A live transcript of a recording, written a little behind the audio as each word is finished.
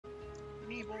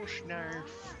Niblesnarf.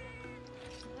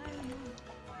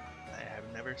 I have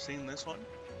never seen this one,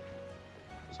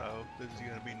 so this is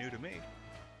going to be new to me.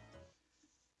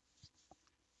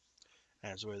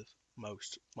 As with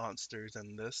most monsters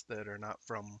in this that are not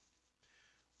from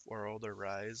World or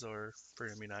Rise or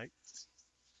Freedom Unite.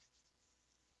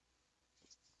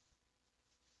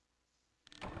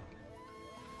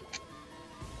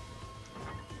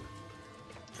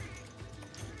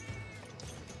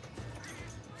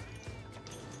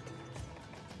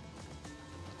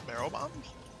 Barrel bombs?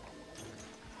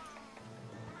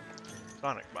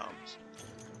 Sonic bombs.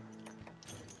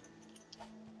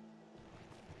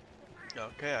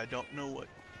 Okay, I don't know what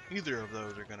either of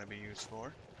those are going to be used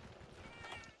for.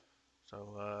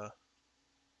 So,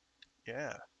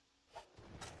 yeah.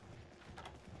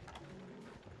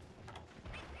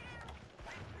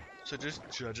 So just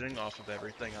judging off of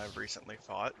everything I've recently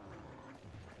fought,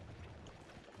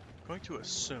 I'm going to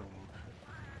assume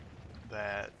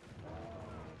that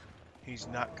he's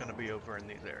not going to be over in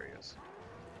these areas.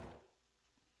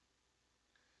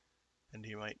 And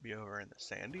he might be over in the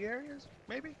sandy areas,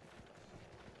 maybe?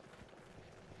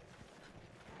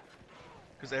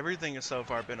 Because everything has so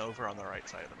far been over on the right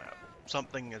side of the map.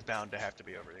 Something is bound to have to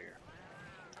be over here.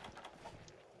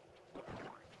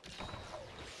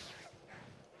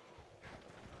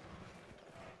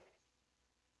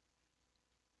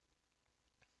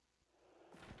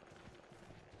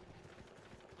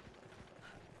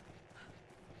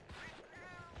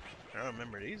 I don't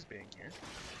remember these being here.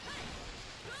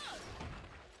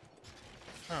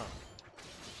 Huh.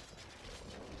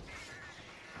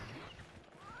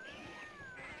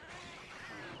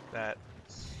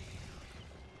 That's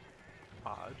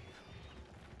odd.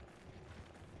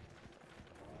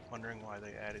 Wondering why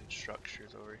they added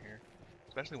structures over here.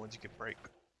 Especially ones you could break.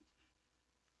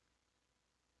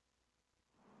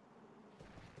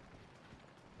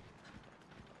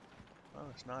 Oh,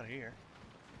 it's not here.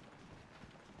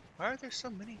 Why are there so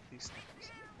many of these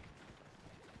things?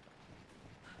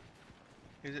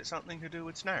 Is it something to do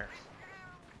with Snarf?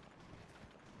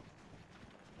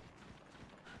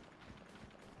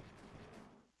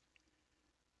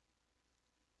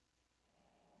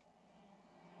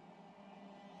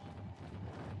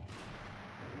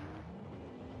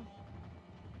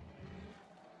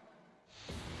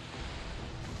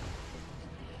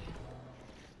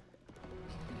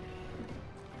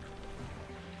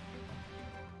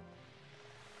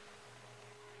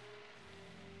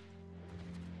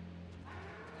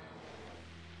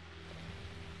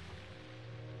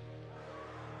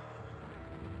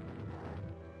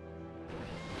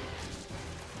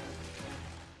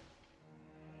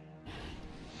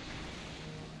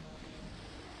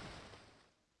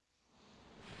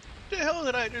 What the hell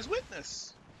did I just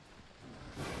witness?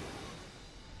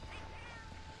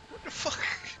 What the fuck?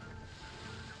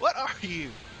 What are you?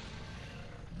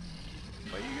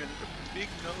 Why are you got a big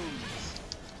nose?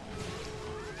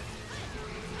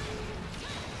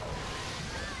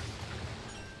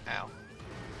 Ow.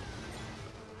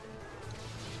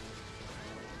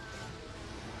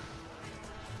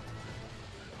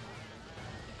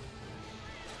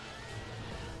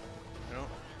 I don't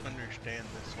understand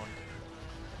this one.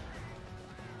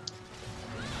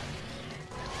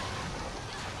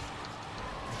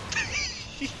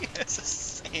 He has a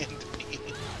sand beam.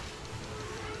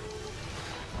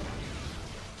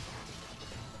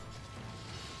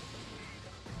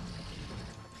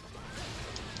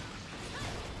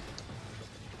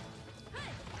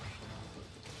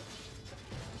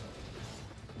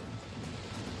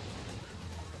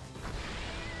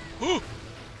 Woo!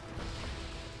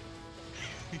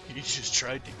 He just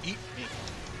tried to eat me.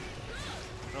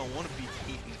 I don't want to be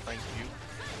eaten, thank you.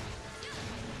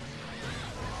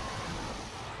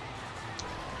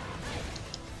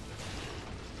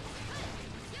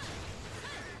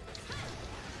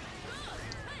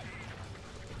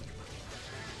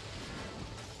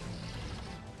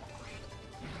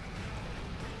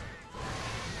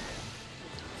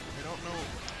 I don't know.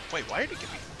 Wait, why did it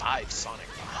give me 5 sonic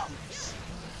bombs?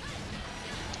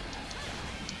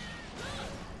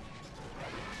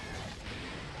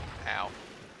 Ow.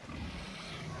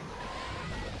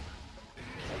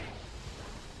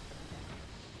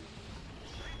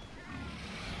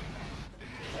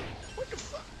 What the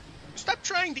fuck? Stop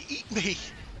trying to eat me!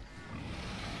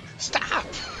 Stop!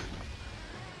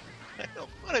 I don't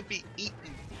want to be eaten.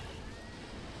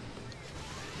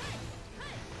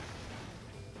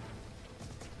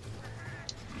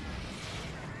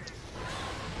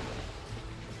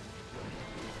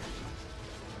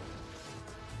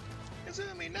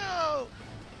 Kazumi, no!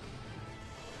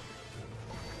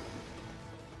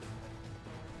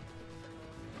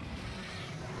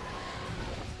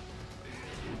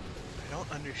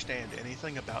 understand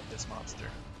anything about this monster.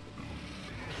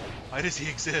 Why does he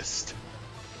exist?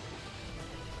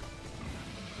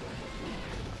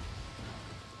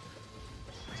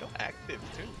 So active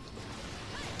too.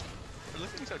 For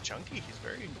looking so chunky, he's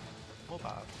very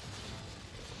mobile.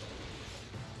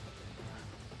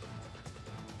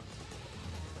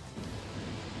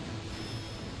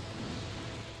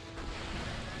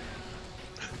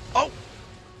 Oh!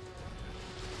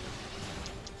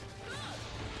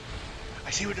 I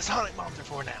see what the sonic bombs are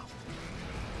for now.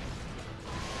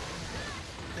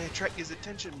 They attract his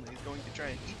attention when he's going to try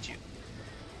and eat you.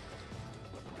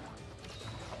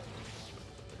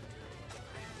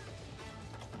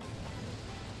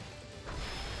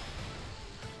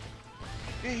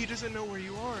 Yeah, he doesn't know where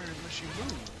you are unless you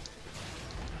move.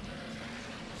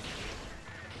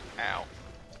 Ow.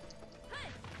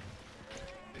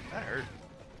 That hurt.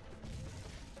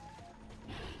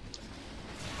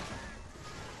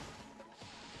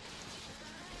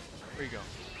 Where you go?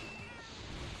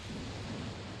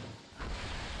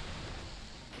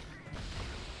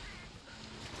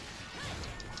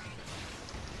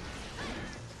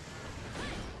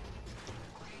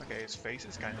 Okay, his face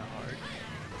is kind of hard.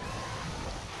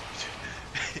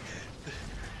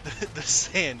 the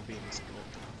sand beam is good.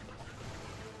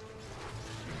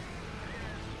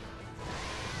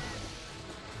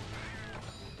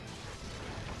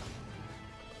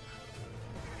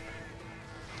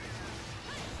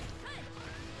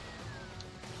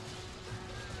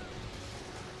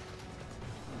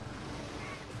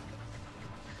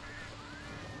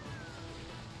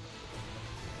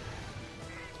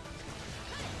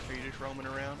 Are you just roaming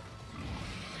around?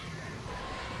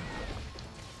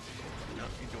 No,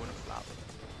 you're doing a flop.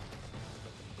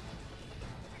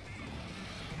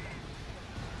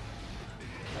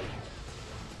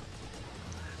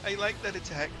 I like that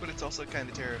attack, but it's also kind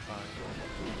of terrifying.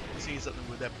 Seeing something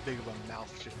with that big of a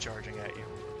mouth just charging at you.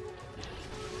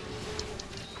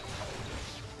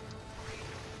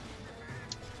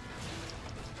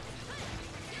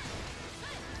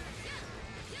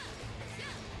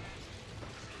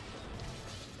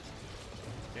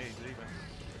 Okay, he's leaving.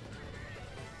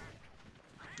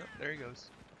 Oh, there he goes.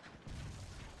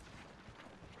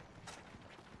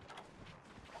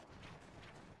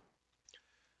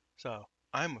 So,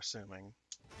 I'm assuming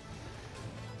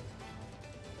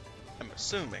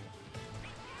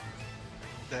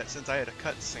that since I had a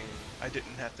cutscene, I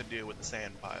didn't have to deal with the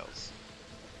sand piles.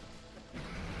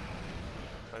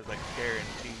 I was like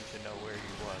guaranteed to know where he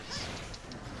was.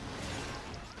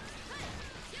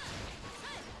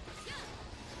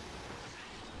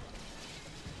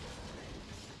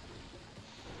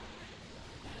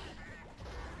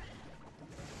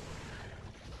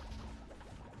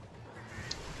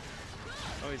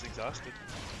 Oh, he's exhausted.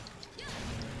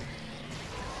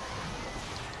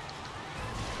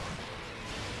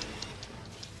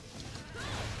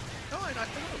 Oh, I knocked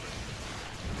him over.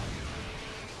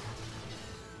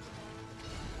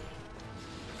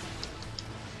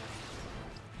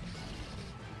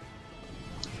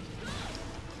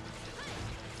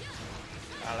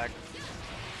 I like.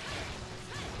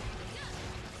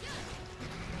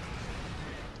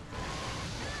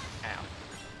 Ow.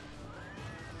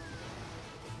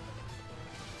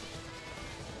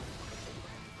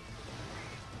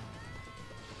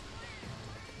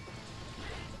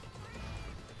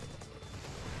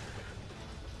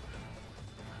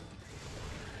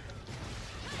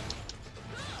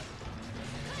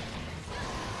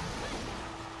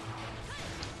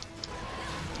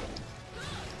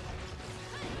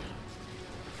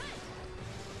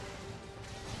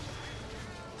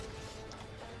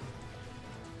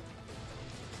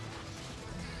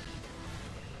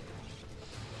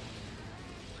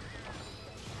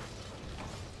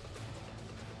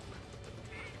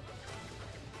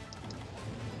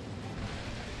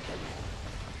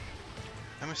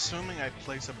 I'm assuming I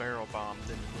place a barrel bomb,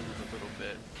 then move a little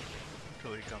bit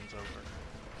until he comes over.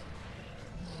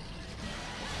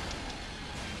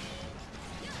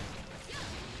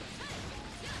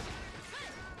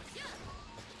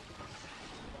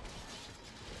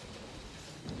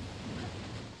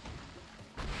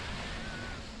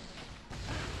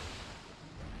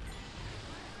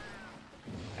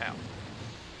 Ow.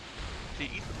 Did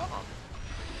he eat the bomb?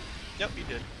 Yep, he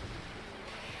did.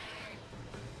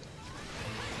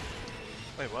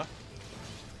 Wait, what?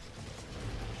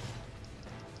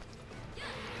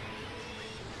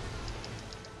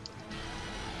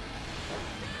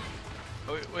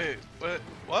 Oh, wait,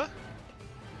 what?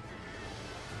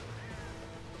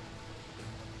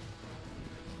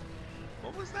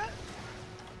 What was that?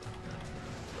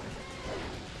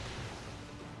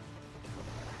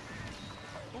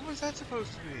 was that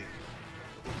supposed to be?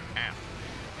 Ow.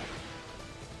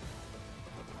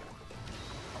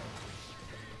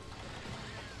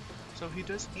 So he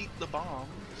does eat the bombs.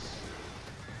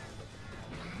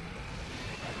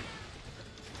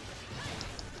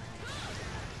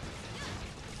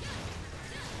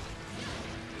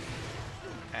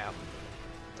 Ow.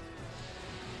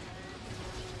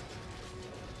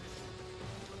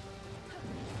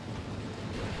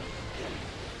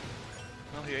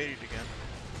 Well, he ate it again.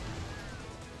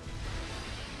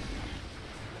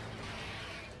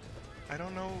 I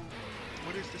don't know,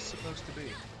 what is this supposed to be?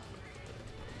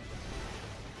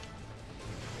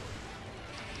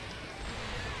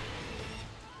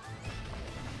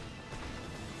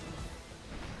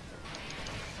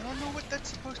 I don't know what that's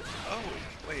supposed to... Oh,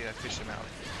 wait, I fished him out.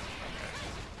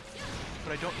 Okay.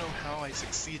 But I don't know how I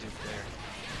succeeded there.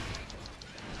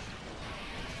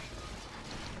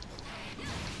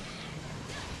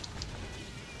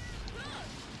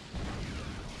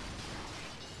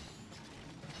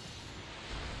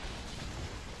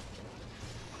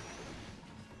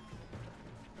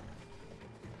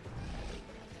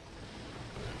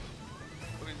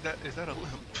 Is that a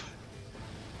limp?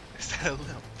 Is that a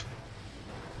limp?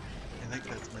 I think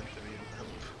that's meant to be a limp.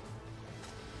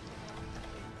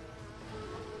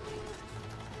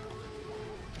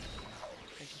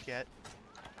 Thank you, cat.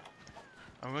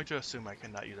 I'm going to assume I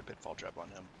cannot use a pitfall trap on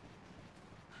him.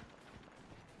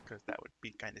 Because that would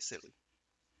be kind of silly.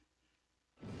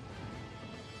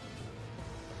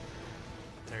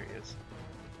 There he is.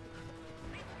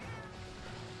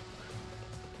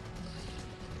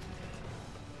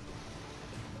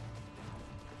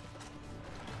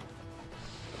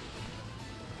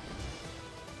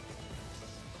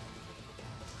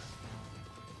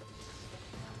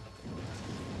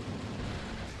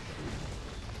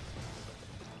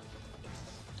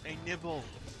 Hey, Nibble!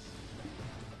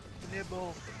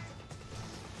 Nibble!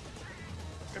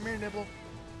 Come here, Nibble!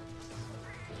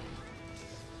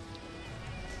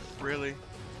 Really?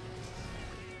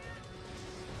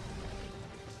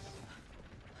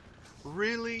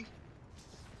 Really?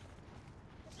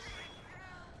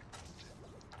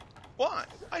 Why?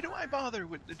 Why do I bother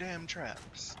with the damn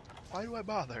traps? Why do I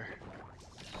bother?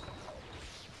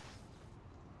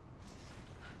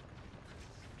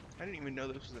 I didn't even know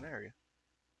this was an area.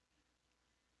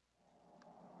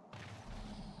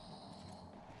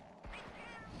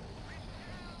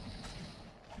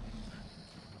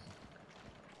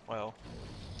 Well,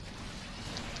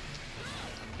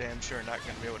 I'm damn sure not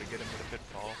going to be able to get him with a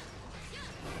pitfall.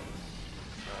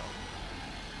 So.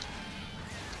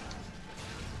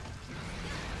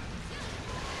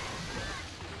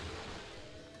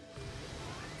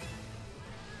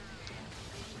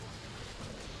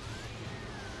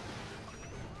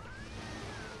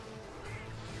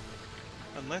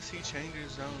 Unless he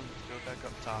changes zone to go back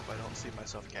up top, I don't see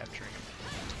myself capturing him.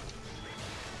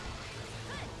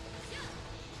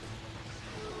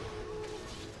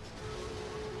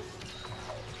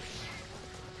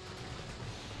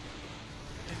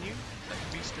 Can you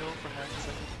be still for half a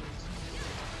second, please?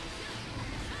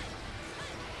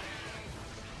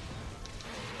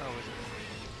 Oh, is it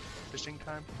fishing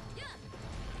time?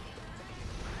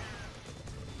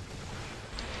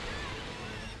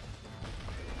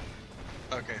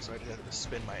 Okay, so I just have to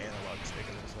spin my analog stick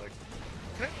and it's like,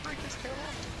 can I break his tail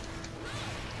off?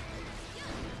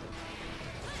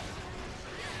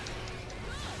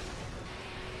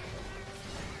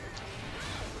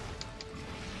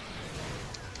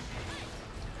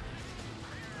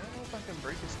 I don't know if I can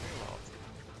break his tail off.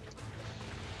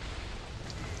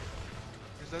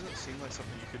 This doesn't seem like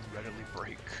something you could readily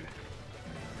break.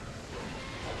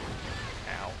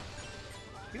 Ow.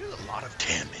 He does a lot of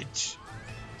damage.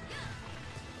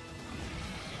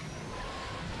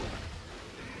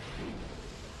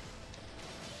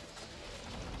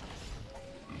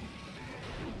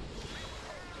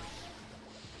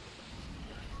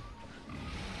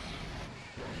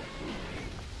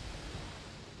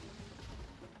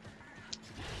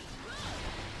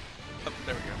 Oh,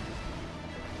 there we go.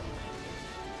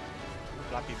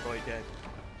 Floppy boy dead.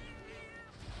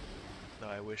 Though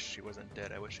I wish she wasn't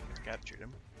dead, I wish I could have captured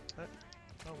him. But,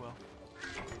 oh well.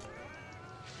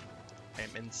 I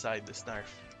am inside the snarf.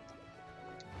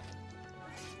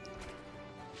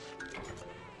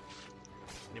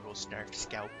 Niblesnarf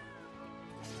scalp.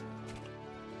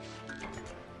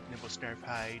 Niblesnarf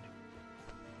hide.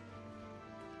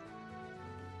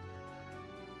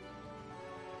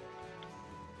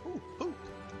 Ooh, ooh.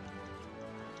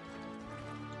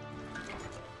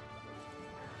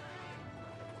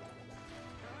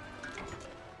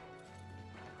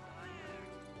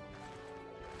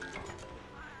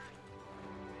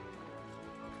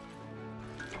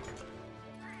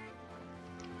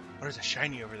 Oh, there's a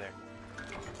shiny over there.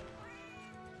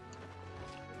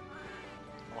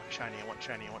 I want shiny, I want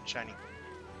shiny, I want shiny.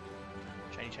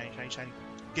 Shiny, shiny, shiny, shiny.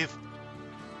 Give!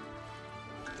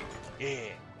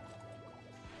 Yeah!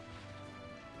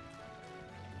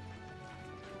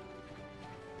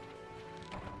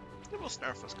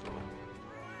 Niblesnarf was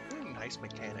cool. Really nice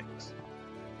mechanics.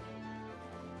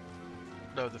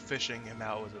 Though the fishing him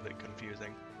out was a bit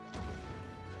confusing.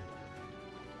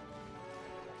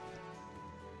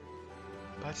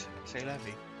 But, c'est la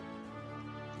vie.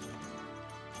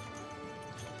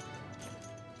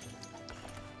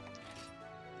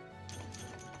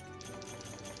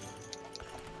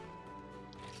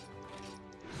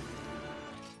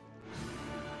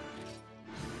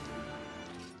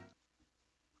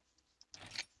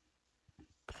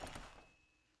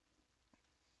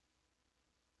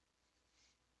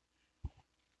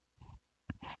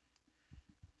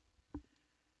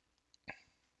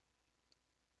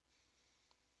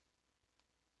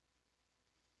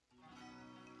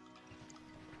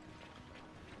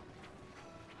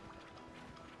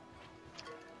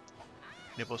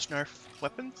 Niblesnarf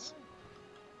weapons?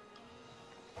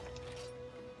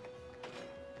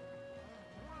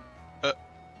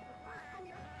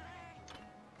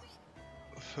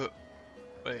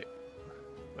 Wait.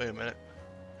 Wait a minute.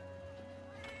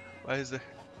 Why is there...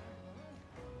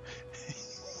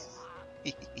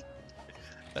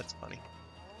 That's funny.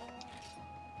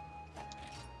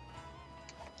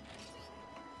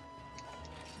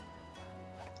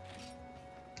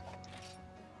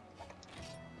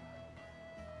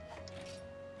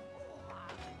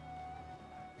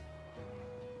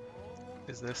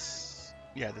 Is this...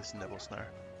 Yeah, this is Niblesnarf.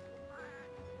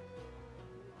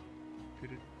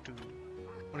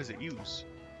 What does it use?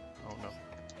 Oh no.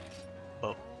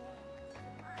 Oh.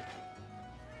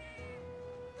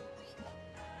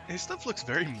 His stuff looks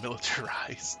very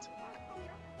militarized.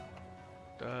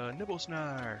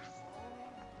 Niblesnarf.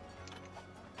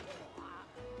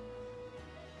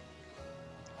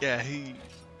 Yeah, he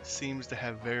seems to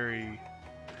have very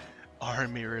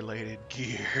army-related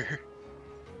gear.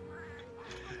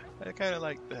 I kind of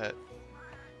like that.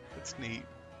 That's neat.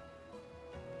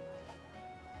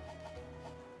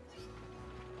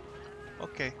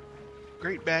 Okay.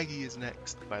 Great Baggy is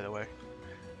next, by the way.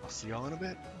 I'll see y'all in a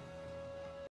bit.